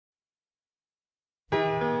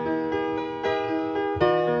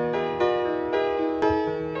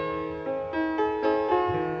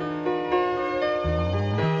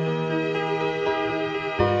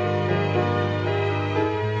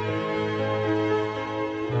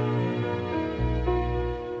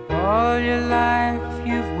All your life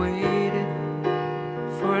you've waited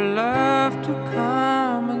for love to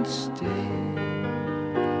come and stay,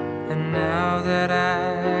 and now that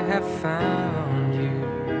I have found you,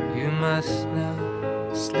 you must now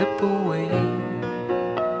slip away.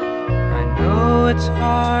 I know it's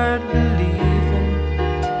hard believing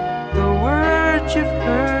the words you've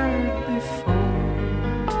heard before,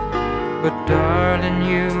 but darling,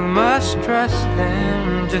 you must trust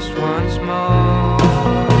them just once more.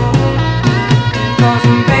 'Cause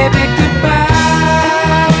baby, goodbye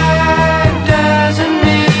doesn't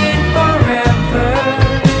mean forever.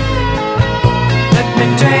 Let me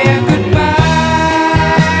tell you,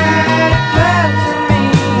 goodbye doesn't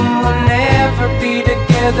mean we'll never be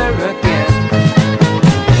together again.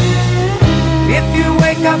 If you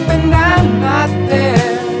wake up and I'm not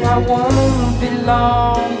there, I won't be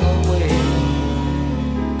long away.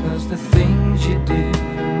 'Cause the things you do,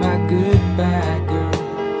 my goodbye girl,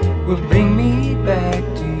 will bring me back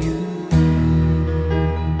to you.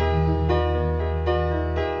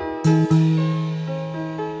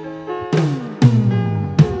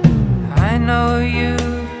 I know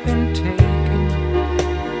you've been taken,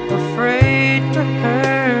 afraid to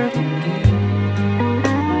hurt again.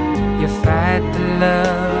 You fight the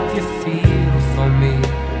love you feel for me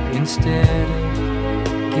instead of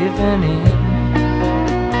giving in.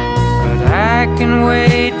 But I can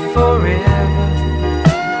wait forever,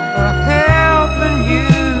 helping you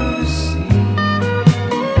to see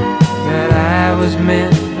that I was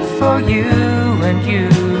meant for you and you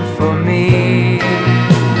for me.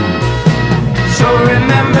 So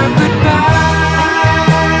remember, goodbye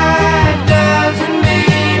doesn't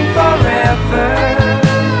mean forever.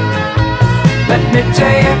 Let me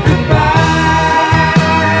tell you, goodbye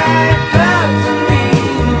doesn't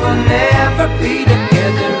mean we'll never be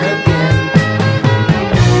together again.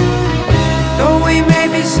 Though we may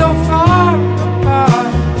be so far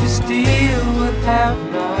apart, you still will have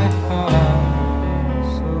my heart.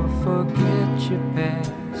 So forget your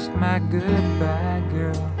past, my goodbye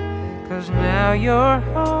girl, 'cause now you're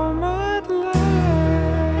home.